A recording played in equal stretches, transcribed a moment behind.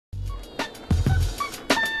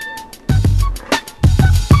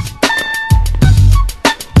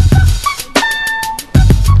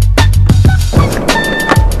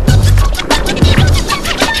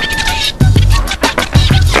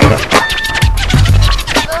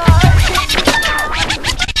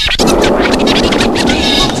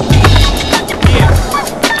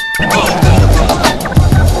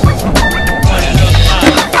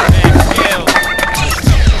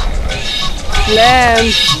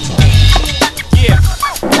Yeah.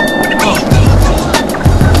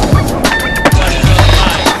 What it look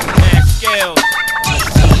like? Max skills.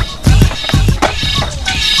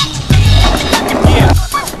 Yeah.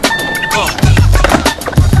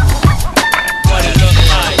 What it look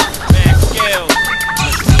like? Max skills.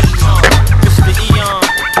 Mr. Eon.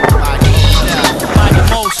 Body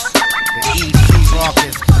most. The EC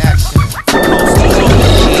Rockets connection. Coast to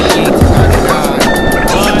coast.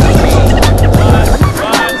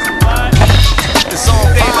 It's on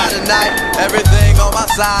fire tonight. Everything on my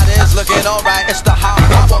side is looking alright. It's the high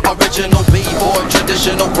power, original B-boy,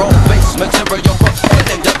 traditional road-based material for an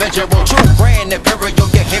individual. True grand imperial,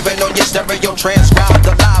 you're hearing on your stereo. Transcribe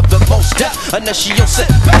the live, the most depth. Initial sit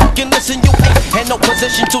back and listen. You ain't in no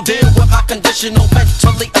position to deal with my conditional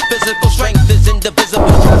mentally and physical strength is indivisible.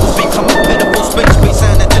 Truths become a pitiful space. We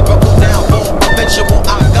sound a typical downfall. Eventual,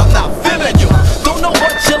 I'm not feeling you. Don't know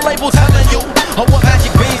what your label telling you or what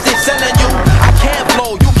magic beans they selling you. I can't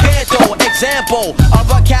flow, you can't though. Example of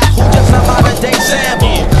a cat who just a modern day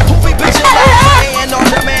sample. Who be bitching like and on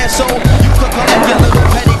demand, so you could collect your little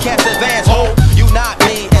petty cats advance. Oh, you not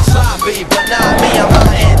me and sloppy, but not me. I'm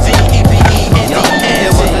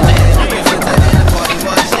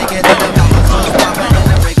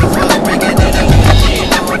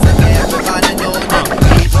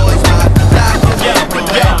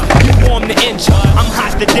I'm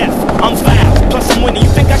hot to death, I'm foul, plus I'm winning. You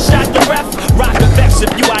think I shot the ref? Rock a vex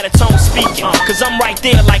if you out of tone speaking, cause I'm right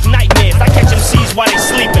there like nightmares. I catch MCs while they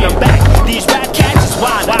sleeping. I'm back, these rap cats is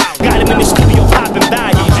wild. Got him in the